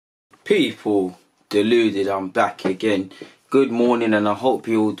People, Deluded, I'm back again. Good morning, and I hope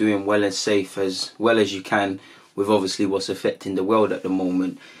you're all doing well and safe as well as you can with obviously what's affecting the world at the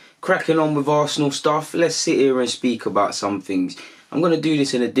moment. Cracking on with Arsenal stuff, let's sit here and speak about some things. I'm going to do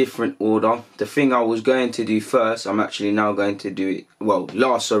this in a different order. The thing I was going to do first, I'm actually now going to do it,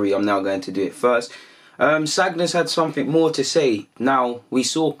 I'm now going to do it first. Sagna's had something more to say. Now, we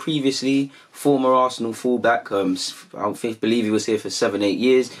saw previously former Arsenal fullback, I believe he was here for 7-8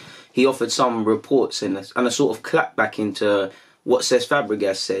 years. He offered some reports and a sort of clap back into what Cesc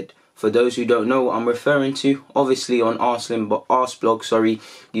Fabregas said. For those who don't know what I'm referring to, obviously on Arseblog,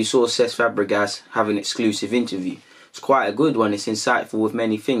 you saw Cesc Fabregas have an exclusive interview. It's quite a good one. It's insightful with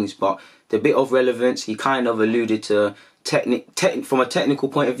many things, but the bit of relevance, he kind of alluded to from a technical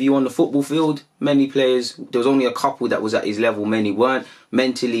point of view on the football field. Many players, there was only a couple that was at his level, many weren't.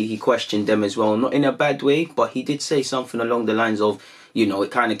 Mentally, he questioned them as well, not in a bad way, but he did say something along the lines of, you know,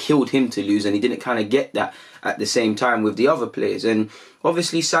 it kind of killed him to lose, and he didn't kind of get that at the same time with the other players. And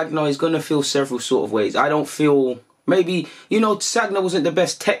obviously Sagna is going to feel several sort of ways. I don't feel, maybe, you know, Sagna wasn't the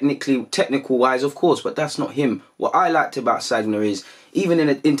best technical wise, of course, but that's not him. What I liked about Sagna is, even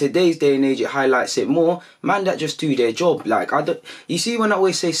in today's day and age, it highlights it more. Man that just do their job. Like, you see when I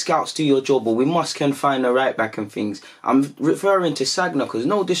always say scouts do your job, or we can find a right back and things. I'm referring to Sagna, because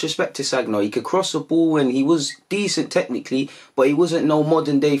no disrespect to Sagna. He could cross the ball and he was decent technically, but he wasn't no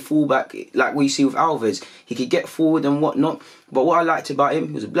modern day fullback like we see with Alves. He could get forward and whatnot. But what I liked about him,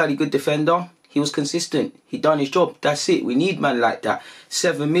 he was a bloody good defender. He was consistent. He done his job. That's it. We need man like that.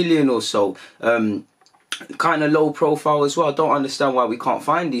 7 million or so. Kind of low profile as well. I don't understand why we can't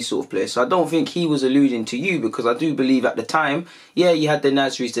find these sort of players. So I don't think he was alluding to you, because I do believe at the time, yeah, you had the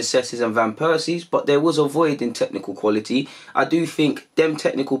Nasris, the Cesses and Van Persies, but there was a void in technical quality. I do think them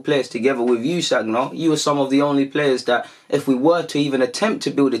technical players together with you, Sagna, you were some of the only players that, if we were to even attempt to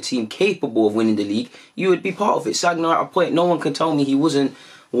build a team capable of winning the league, you would be part of it. Sagna, at a point, no one can tell me he wasn't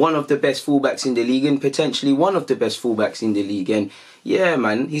one of the best fullbacks in the league, and potentially one of the best fullbacks in the league. And yeah,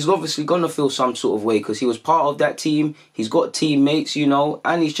 man, he's obviously going to feel some sort of way, because he was part of that team. He's got teammates, you know,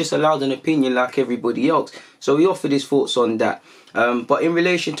 and he's just allowed an opinion like everybody else. So he offered his thoughts on that. But in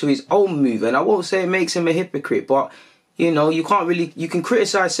relation to his own move, and I won't say it makes him a hypocrite, but, you know, you can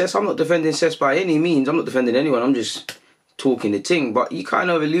criticise Cesc. I'm not defending Cesc by any means. I'm not defending anyone. I'm just talking the thing. But you kind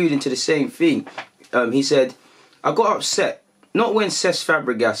of alluding to the same thing. He said, I got upset. Not when Cesc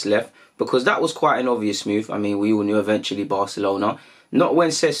Fabregas left, because that was quite an obvious move. I mean, we all knew eventually Barcelona. Not when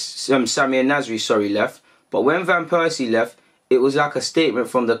Samir Nasri, left, but when Van Persie left, it was like a statement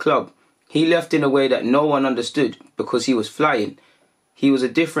from the club. He left in a way that no one understood, because he was flying. He was a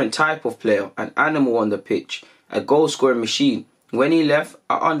different type of player, an animal on the pitch, a goal-scoring machine. When he left,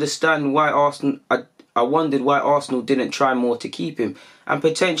 I wondered why Arsenal didn't try more to keep him. And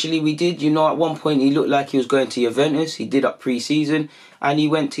potentially we did. You know, at one point he looked like he was going to Juventus. He did up pre-season. And he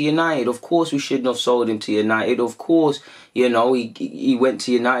went to United. Of course we shouldn't have sold him to United. Of course, you know, he went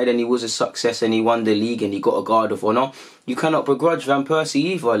to United and he was a success and he won the league and he got a guard of honour. You cannot begrudge Van Persie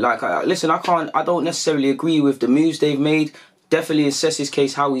either. Like, listen, I don't necessarily agree with the moves they've made. Definitely in Ces's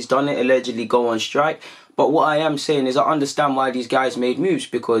case, how he's done it, allegedly go on strike. But what I am saying is I understand why these guys made moves,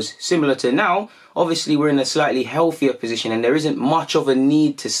 because similar to now, obviously we're in a slightly healthier position and there isn't much of a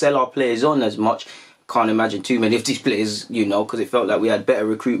need to sell our players on as much. Can't imagine too many of these players, you know, because it felt like we had better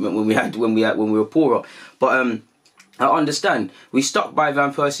recruitment when we were poorer. But I understand. We stuck by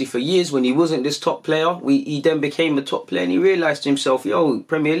Van Persie for years when he wasn't this top player. He then became a top player and he realised to himself, yo,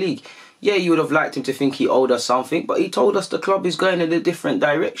 Premier League. Yeah, you would have liked him to think he owed us something, but he told us the club is going in a different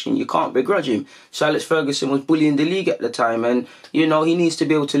direction. You can't begrudge him. Sir Alex Ferguson was bullying the league at the time, and, you know, he needs to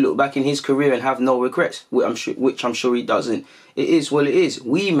be able to look back in his career and have no regrets, which I'm sure he doesn't. It is what it is.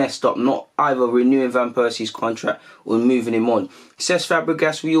 We messed up not either renewing Van Persie's contract or moving him on. Cesc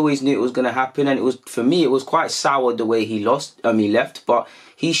Fabregas, we always knew it was going to happen, and it was, for me, it was quite sour the way he left, but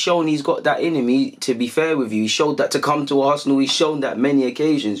he's shown he's got that in him. To be fair with you, he showed that to come to Arsenal. He's shown that many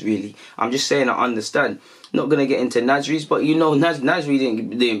occasions, really. I'm just saying I understand. Not going to get into Nasri's, but, you know, Nasri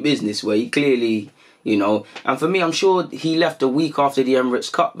didn't business where he clearly, you know. And for me, I'm sure he left a week after the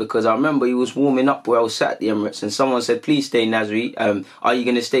Emirates Cup, because I remember he was warming up where I was sat at the Emirates and someone said, please stay, Nasri. Are you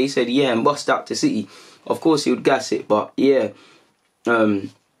going to stay? He said, yeah, and bust out to City. Of course, he would gas it, but, yeah.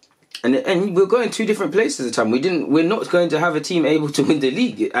 And we're going two different places at the time. We're not going to have a team able to win the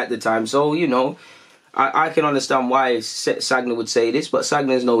league at the time. So, you know, I can understand why Sagna would say this, but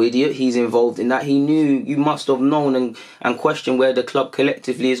Sagna's no idiot. He's involved in that. He knew, you must have known and questioned where the club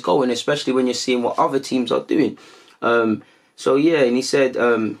collectively is going, especially when you're seeing what other teams are doing. So, yeah, and he said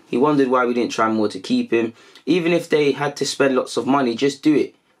he wondered why we didn't try more to keep him. Even if they had to spend lots of money, just do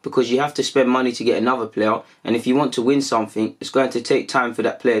it. because you have to spend money to get another player, and if you want to win something, it's going to take time for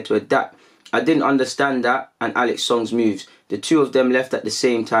that player to adapt. I didn't understand that and Alex Song's moves. The two of them left at the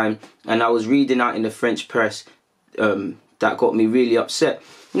same time, and I was reading out in the French press that got me really upset.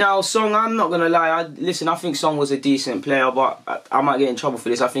 Now, Song, I'm not going to lie. Listen, I think Song was a decent player, but I might get in trouble for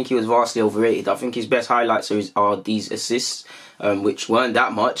this. I think he was vastly overrated. I think his best highlights are these assists, which weren't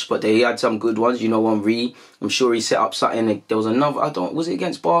that much, but he had some good ones. You know, on Re, I'm sure he set up something. There was another, was it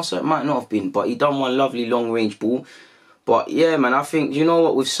against Barca? It might not have been, but he done one lovely long-range ball. But yeah, man, I think, you know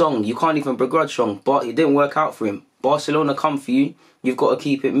what, with Song, you can't even begrudge Song, but it didn't work out for him. Barcelona come for you. You've got to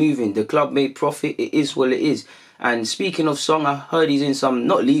keep it moving. The club made profit. It is what it is. And speaking of Song, I heard he's in some,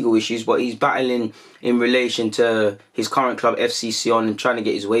 not legal issues, but he's battling in relation to his current club, FC Sion, and trying to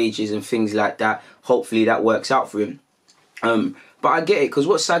get his wages and things like that. Hopefully that works out for him. But I get it, because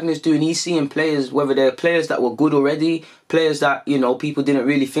what Sagna's doing, he's seeing players, whether they're players that were good already, players that, you know, people didn't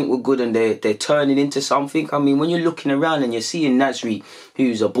really think were good, and they're turning into something. I mean, when you're looking around and you're seeing Nasri,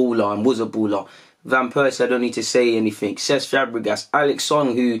 who's a baller and was a baller, Van Persie, I don't need to say anything, Cesc Fabregas, Alex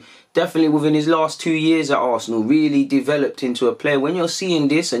Song, who definitely within his last 2 years at Arsenal really developed into a player. When you're seeing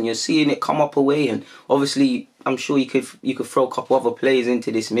this and you're seeing it come up away, and obviously I'm sure you could throw a couple other players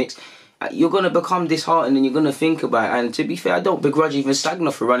into this mix, you're going to become disheartened and you're going to think about it. And to be fair, I don't begrudge even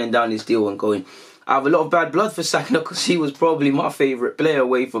Sagna for running down his deal and going. I have a lot of bad blood for Sagna because he was probably my favourite player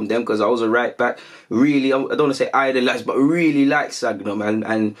away from them, because I was a right back. Really, I don't want to say idolised, but really liked Sagna, man.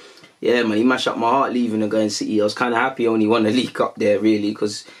 And yeah, man, he mashed up my heart leaving and going City. I was kind of happy he only won the league up there, really,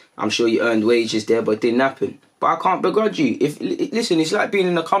 because I'm sure you earned wages there, but it didn't happen. But I can't begrudge you. Listen, it's like being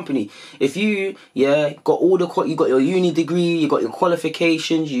in a company. If you, got all you got your uni degree, you got your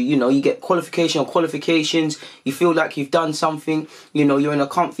qualifications, you get qualification on qualifications, you feel like you've done something, you're in a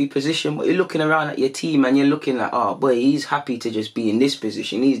comfy position, but you're looking around at your team and you're looking like, oh boy, he's happy to just be in this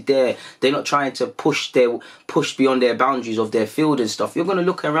position. He's there. They're not trying to push beyond their boundaries of their field and stuff. You're going to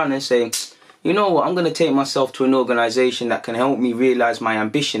look around and say, you know what, I'm going to take myself to an organisation that can help me realise my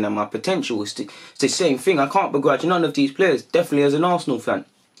ambition and my potential. It's the same thing. I can't begrudge none of these players, definitely as an Arsenal fan.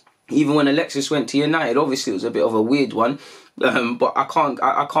 Even when Alexis went to United, obviously it was a bit of a weird one, but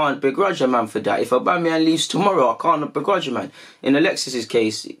I can't begrudge a man for that. If Aubameyang leaves tomorrow, I can't begrudge a man. In Alexis's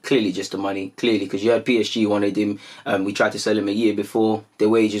case, clearly just the money, because you had PSG wanted him. We tried to sell him a year before. The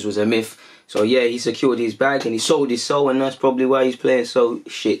wages was a myth. So yeah, he secured his bag and he sold his soul, and that's probably why he's playing so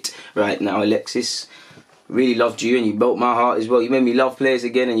shit right now. Alexis, really loved you and you broke my heart as well. You made me love players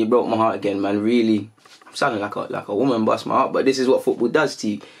again and you broke my heart again, man. Really, I'm sounding like a woman bust my heart, but this is what football does to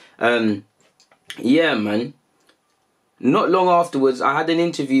you. Yeah, man. Not long afterwards, I had an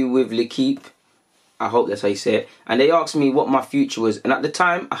interview with L'Equipe. I hope that's how you say it. And they asked me what my future was. And at the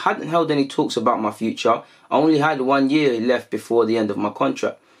time, I hadn't held any talks about my future. I only had 1 year left before the end of my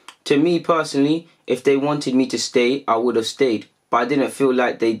contract. To me personally, if they wanted me to stay, I would have stayed. But I didn't feel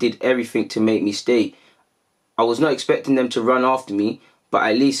like they did everything to make me stay. I was not expecting them to run after me, but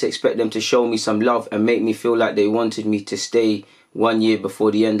at least expect them to show me some love and make me feel like they wanted me to stay 1 year before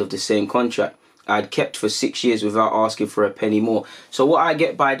the end of the same contract. I had kept for 6 years without asking for a penny more. So what I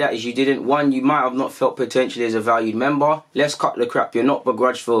get by that is you might have not felt potentially as a valued member. Let's cut the crap. You're not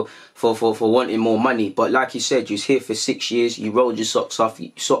begrudged for wanting more money. But like you said, you was here for 6 years, you rolled your socks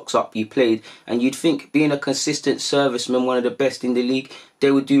up, you played, and you'd think being a consistent serviceman, one of the best in the league,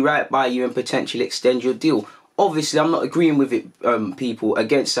 they would do right by you and potentially extend your deal. Obviously, I'm not agreeing with it, people,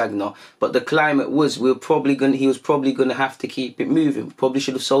 against Sagna, but the climate was he was probably going to have to keep it moving. Probably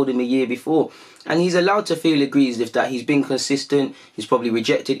should have sold him a year before. And he's allowed to feel aggrieved that he's been consistent. He's probably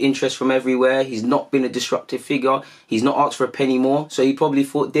rejected interest from everywhere. He's not been a disruptive figure. He's not asked for a penny more. So he probably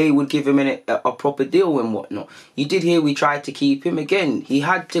thought they would give him a proper deal and whatnot. You did hear we tried to keep him. Again, he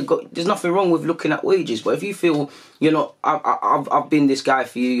had to go. There's nothing wrong with looking at wages. But if you feel, I've been this guy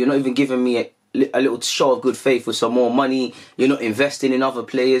for you, you're not even giving me a little show of good faith with some more money, you're not investing in other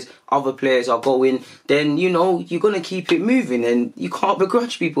players are going, then you're going to keep it moving, and you can't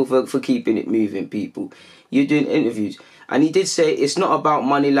begrudge people for keeping it moving. People, you're doing interviews, and he did say it's not about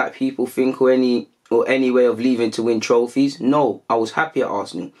money like people think, or any way of leaving to win trophies. No, I was happy at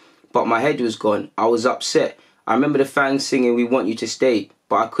Arsenal, but my head was gone. I was upset. I remember the fans singing "We want you to stay,"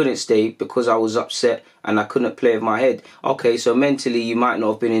 but I couldn't stay because I was upset and I couldn't play with my head. Okay, so mentally you might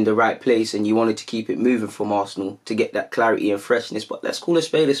not have been in the right place and you wanted to keep it moving from Arsenal to get that clarity and freshness, but let's call a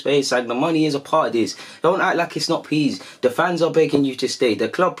spade a spade. Sagna, money is a part of this. Don't act like it's not peas. The fans are begging you to stay. The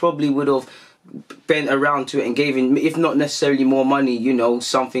club probably would have bent around to it and gave him, if not necessarily more money,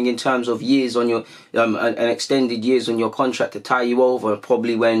 something in terms of years on your, an extended years on your contract to tie you over,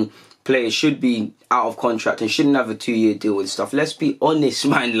 probably when players should be out of contract and shouldn't have a 2-year deal and stuff. Let's be honest,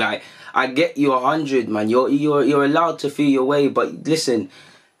 man. Like, I get you 100, man. You're allowed to feel your way, but listen,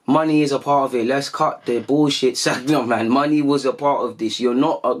 money is a part of it. Let's cut the bullshit, Sagna, man. Money was a part of this. You're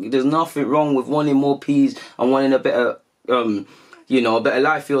not. There's nothing wrong with wanting more peas and wanting a better, you know, a better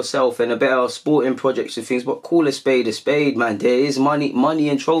life for yourself and a better sporting projects and things. But call a spade, man. There is money. Money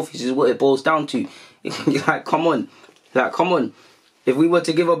and trophies is what it boils down to. Like, come on. Like, come on. If we were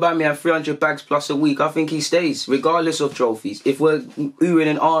to give Aubameyang 300 bags plus a week, I think he stays, regardless of trophies. If we're oohing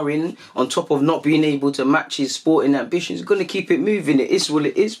and ahhing on top of not being able to match his sporting ambitions, going to keep it moving. It is what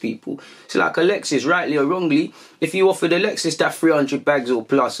it is, people. So like Alexis, rightly or wrongly, if you offered Alexis that 300 bags or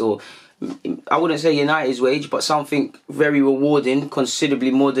plus, or I wouldn't say United's wage, but something very rewarding, considerably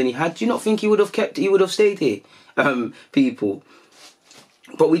more than he had, do you not think he would have kept, he would have stayed here, people?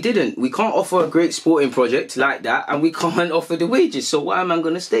 But we didn't. We can't offer a great sporting project like that, and we can't offer the wages. So why am I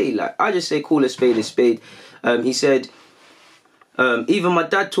going to stay? Like, I just say call a spade a spade. He said, even my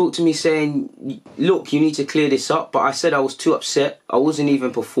dad talked to me saying, look, you need to clear this up. But I said I was too upset. I wasn't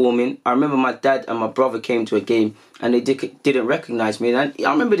even performing. I remember my dad and my brother came to a game and they didn't recognise me. And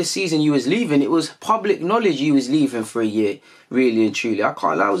I remember the season you was leaving. It was public knowledge you was leaving for a year, really and truly. I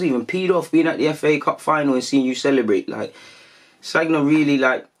can't lie. I was even peed off being at the FA Cup final and seeing you celebrate. Like, Sagna really,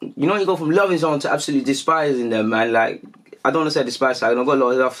 like, you know, you go from loving someone to absolutely despising them, man. Like, I don't want to say despise Sagna. I've got a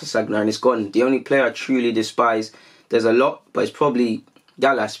lot of love for Sagna and it's gone. The only player I truly despise, there's a lot, but it's probably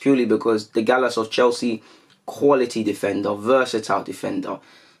Gallas, purely because the Gallas of Chelsea, quality defender, versatile defender.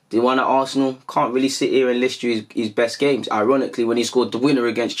 The one at Arsenal, can't really sit here and list you his best games. Ironically, when he scored the winner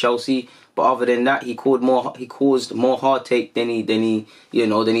against Chelsea, but other than that, he caused more heartache than he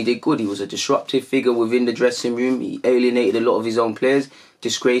did good. He was a disruptive figure within the dressing room. He alienated a lot of his own players.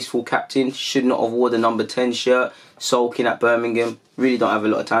 Disgraceful captain, should not have worn the number 10 shirt. Sulking at Birmingham. Really don't have a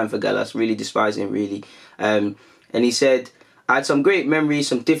lot of time for Gallas. Really despise him, really. And he said, I had some great memories,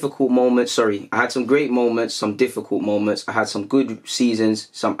 some difficult moments. I had some great moments, some difficult moments. I had some good seasons,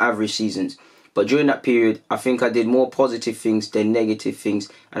 some average seasons. But during that period, I think I did more positive things than negative things,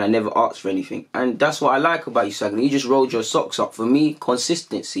 and I never asked for anything. And that's what I like about you, Sagna. You just rolled your socks up. For me,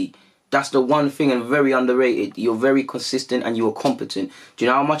 consistency. That's the one thing, and very underrated. You're very consistent and you're competent. Do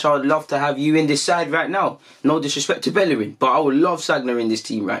you know how much I would love to have you in this side right now? No disrespect to Bellerin, but I would love Sagna in this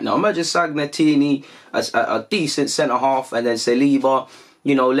team right now. Imagine Sagna, Tierney as a decent centre-half, and then Saliba.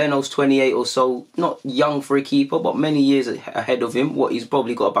 You know, Leno's 28 or so, not young for a keeper, but many years ahead of him. He's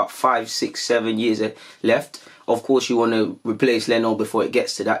probably got about 5, 6, 7 years left. Of course, you want to replace Leno before it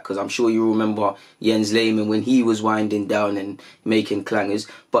gets to that, because I'm sure you remember Jens Lehmann when he was winding down and making clangers.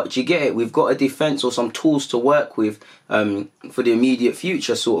 But you get it, we've got a defence or some tools to work with for the immediate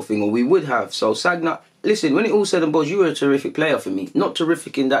future sort of thing, or we would have. So Sagna, listen, when it all said and done, you were a terrific player for me. Not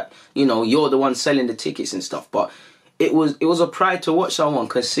terrific in that, you know, you're the one selling the tickets and stuff, but it was a pride to watch someone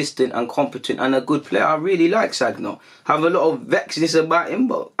consistent and competent and a good player. I really like Sagna. Have a lot of vexedness about him,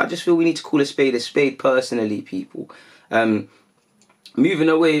 but I just feel we need to call a spade personally, people. Moving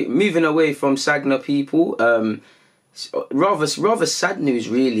away from Sagna, people. Rather sad news,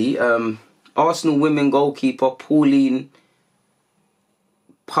 really. Arsenal women goalkeeper Pauline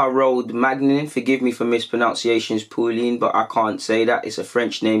Parode-Magnin, forgive me for mispronunciations, Pauline, but I can't say that. It's a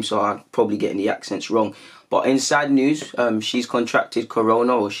French name, so I'm probably getting the accents wrong. But in sad news, she's contracted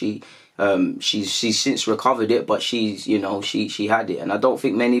corona, or she's since recovered it, but she had it, and I don't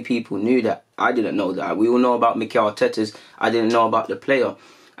think many people knew that. I didn't know that. We all know about Mikel Arteta's. I didn't know about the player,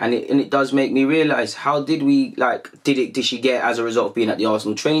 and it does make me realise, how did she get it as a result of being at the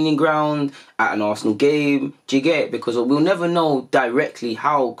Arsenal training ground, at an Arsenal game? Do you get it? Because we'll never know directly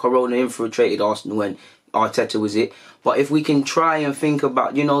how corona infiltrated Arsenal when Arteta was it. But if we can try and think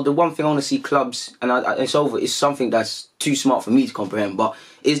about, you know, the one thing I want to see clubs, and it's something that's too smart for me to comprehend, but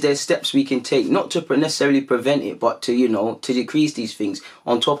is there steps we can take, not to necessarily prevent it, but to, you know, to decrease these things,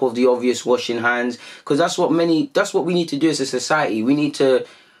 on top of the obvious washing hands? Because that's what we need to do as a society. We need to,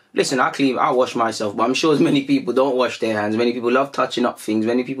 listen, I wash myself, but I'm sure as many people don't wash their hands. Many people love touching up things.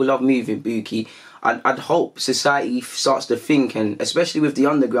 Many people love moving bookie. I'd hope society starts to think, and especially with the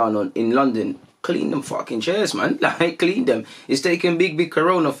underground in London, clean them fucking chairs, man. Like, clean them. It's taking big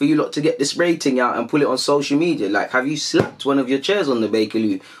corona for you lot to get this rating out and put it on social media. Like, have you slapped one of your chairs on the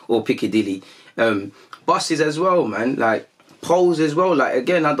Bakerloo or Piccadilly? Buses as well, man. Like, poles as well. Like,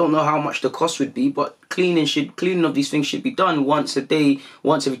 again, I don't know how much the cost would be, but cleaning of these things should be done once a day,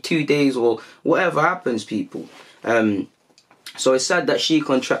 once every 2 days, or whatever happens, people. So it's sad that she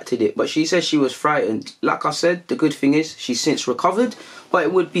contracted it, but she says she was frightened. Like I said, the good thing is she's since recovered, but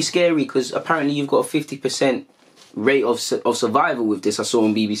it would be scary because apparently you've got a 50% rate of survival with this. I saw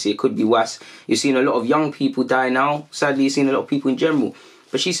on BBC. It could be worse. You're seeing a lot of young people die now. Sadly, you're seeing a lot of people in general.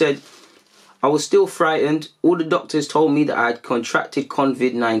 But she said, I was still frightened. All the doctors told me that I had contracted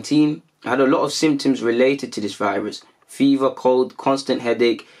COVID-19. I had a lot of symptoms related to this virus. Fever, cold, constant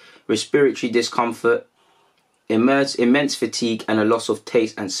headache, respiratory discomfort, immense fatigue, and a loss of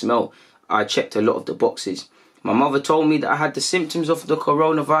taste and smell. I checked a lot of the boxes. My mother told me that I had the symptoms of the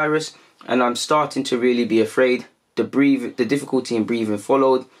coronavirus, and I'm starting to really be afraid. The difficulty in breathing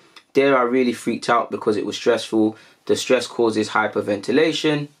followed. There I really freaked out because it was stressful. The stress causes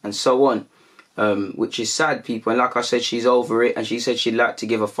hyperventilation and so on, which is sad, people. And like I said, she's over it, and she said she'd like to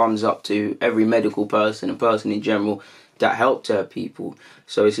give a thumbs up to every medical person and person in general that helped her, people.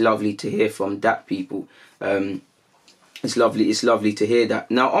 So it's lovely to hear from that, people. It's lovely to hear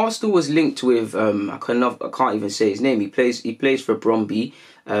that. Now, Arsenal was linked with I can't even say his name. He plays for Bromby.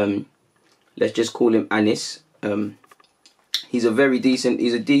 Let's just call him Anis. He's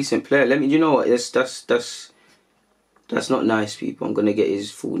a decent player. You know what? That's not nice, people. I'm gonna get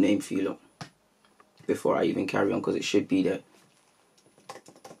his full name for you lot before I even carry on, because it should be there.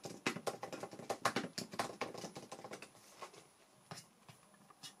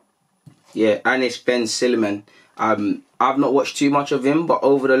 Yeah, Anis Ben-Slimane. I've not watched too much of him, but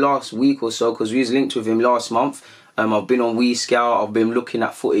over the last week or so, because we was linked with him last month, I've been on WeScout, I've been looking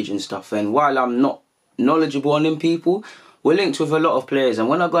at footage and stuff, and while I'm not knowledgeable on him, people, we're linked with a lot of players, and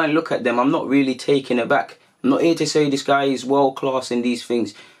when I go and look at them, I'm not really taken aback. I'm not here to say this guy is world class in these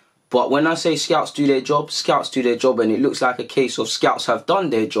things, but when I say scouts do their job, and it looks like a case of scouts have done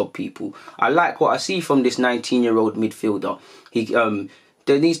their job, people. I like what I see from this 19-year-old midfielder.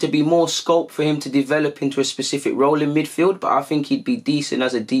 There needs to be more scope for him to develop into a specific role in midfield, but I think he'd be decent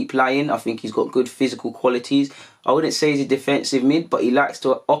as a deep lion. I think he's got good physical qualities. I wouldn't say he's a defensive mid, but he likes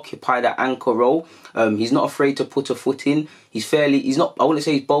to occupy that anchor role. He's not afraid to put a foot in. I wouldn't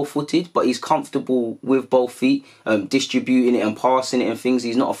say he's both-footed, but he's comfortable with both feet, distributing it and passing it and things.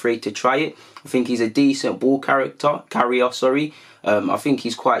 He's not afraid to try it. I think he's a decent ball carrier. I think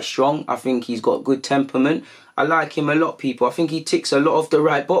he's quite strong. I think he's got good temperament. I like him a lot, people. I think he ticks a lot of the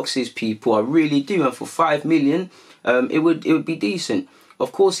right boxes, people. I really do. And for 5 million, it would be decent.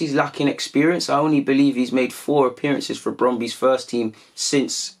 Of course, he's lacking experience. I only believe he's made 4 appearances for Bromby's first team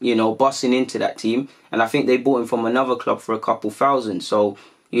since, busting into that team. And I think they bought him from another club for a couple thousand. So,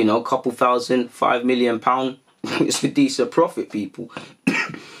 a couple thousand, £5 million. It's a decent profit, people.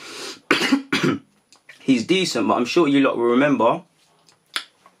 He's decent, but I'm sure you lot will remember.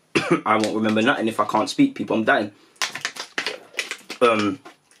 I won't remember nothing if I can't speak, people. I'm dying.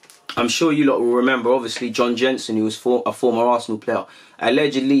 I'm sure you lot will remember, obviously, John Jensen, who was a former Arsenal player.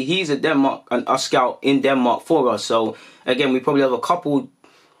 Allegedly, he's a scout in Denmark for us. So, again, we probably have a couple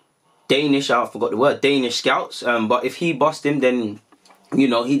Danish scouts. But if he bust him, then,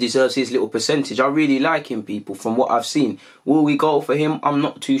 he deserves his little percentage. I really like him, people, from what I've seen. Will we go for him? I'm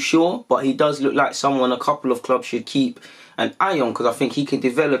not too sure. But he does look like someone a couple of clubs should keep an eye on, because I think he can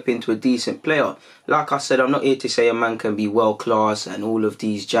develop into a decent player. Like I said, I'm not here to say a man can be world class and all of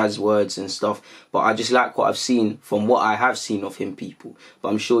these jazz words and stuff, but I just like what I've seen from what I have seen of him, people. But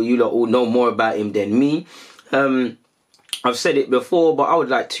I'm sure you lot all know more about him than me. I've said it before, but I would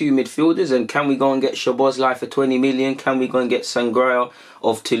like 2 midfielders. And can we go and get Szoboszlai for 20 million? Can we go and get Sagna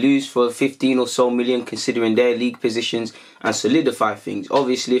of Toulouse for 15 or so million, considering their league positions, and solidify things?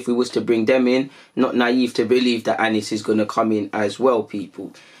 Obviously, if we was to bring them in, not naive to believe that Anis is going to come in as well,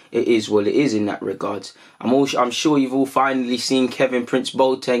 people. It is what it is in that regards. I'm sure you've all finally seen Kevin Prince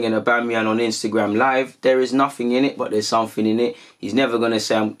Boateng and Aubameyang on Instagram Live. There is nothing in it, but there's something in it. He's never going to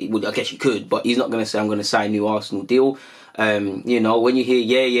say, I guess you could, but he's not going to say, I'm going to sign a new Arsenal deal. When you hear,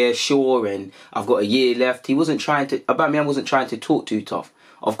 yeah, sure, and I've got a year left, Aubameyang wasn't trying to talk too tough.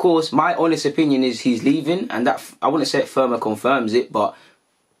 Of course, my honest opinion is he's leaving, and that, I wouldn't say it firmer confirms it, but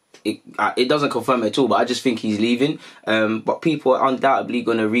it doesn't confirm it at all, but I just think he's leaving. But people are undoubtedly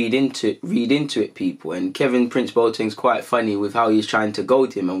going to read into it, people. And Kevin Prince Boateng's quite funny with how he's trying to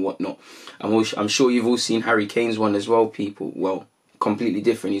goad him and whatnot. I'm sure you've all seen Harry Kane's one as well, people. Well, completely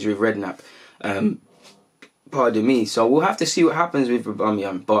different. He's with Redknapp. Pardon me. So we'll have to see what happens with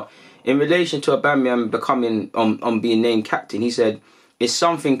Aubameyang. But in relation to Aubameyang becoming on being named captain, he said, it's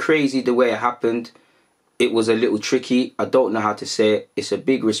something crazy the way it happened. It was a little tricky. I don't know how to say it. It's a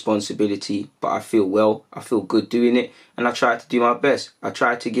big responsibility, but I feel well. I feel good doing it, and I try to do my best. I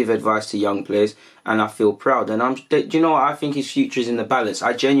try to give advice to young players, and I feel proud. And do you know what? I think his future is in the balance.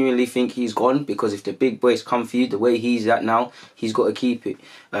 I genuinely think he's gone, because if the big boys come for you the way he's at now, he's got to keep it.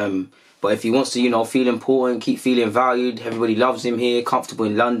 But if he wants to, feel important, keep feeling valued, everybody loves him here, comfortable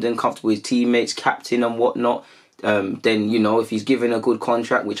in London, comfortable with his teammates, captain and whatnot, then, you know, if he's given a good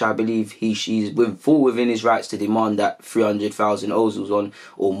contract, which I believe he's full within his rights to demand that 300,000 ozils on,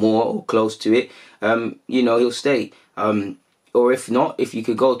 or more, or close to it, you know, he'll stay. Or if not, if you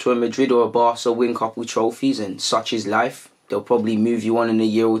could go to a Madrid or a Barca, win couple trophies, and such is life, they'll probably move you on in a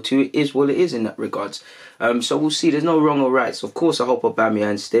year or two. It is what it is in that regards. So we'll see. There's no wrong or rights. Of course, I hope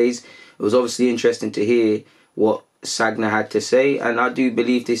Aubameyang stays. It was obviously interesting to hear what Sagna had to say, and I do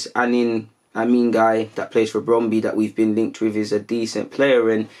believe this Amin guy that plays for Bromby that we've been linked with is a decent player,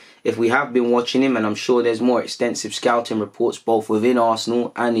 and if we have been watching him, and I'm sure there's more extensive scouting reports both within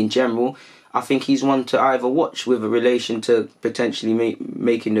Arsenal and in general, I think he's one to either watch with a relation to potentially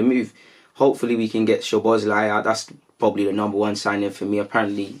making the move. Hopefully we can get Szoboszlai out. That's probably the number one signing for me.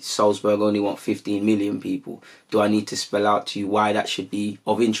 Apparently Salzburg only want 15 million people. Do I need to spell out to you why that should be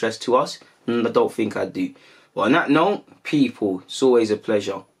of interest to us? I don't think I do. But on that note, people, it's always a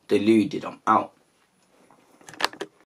pleasure. Deluded, I'm out.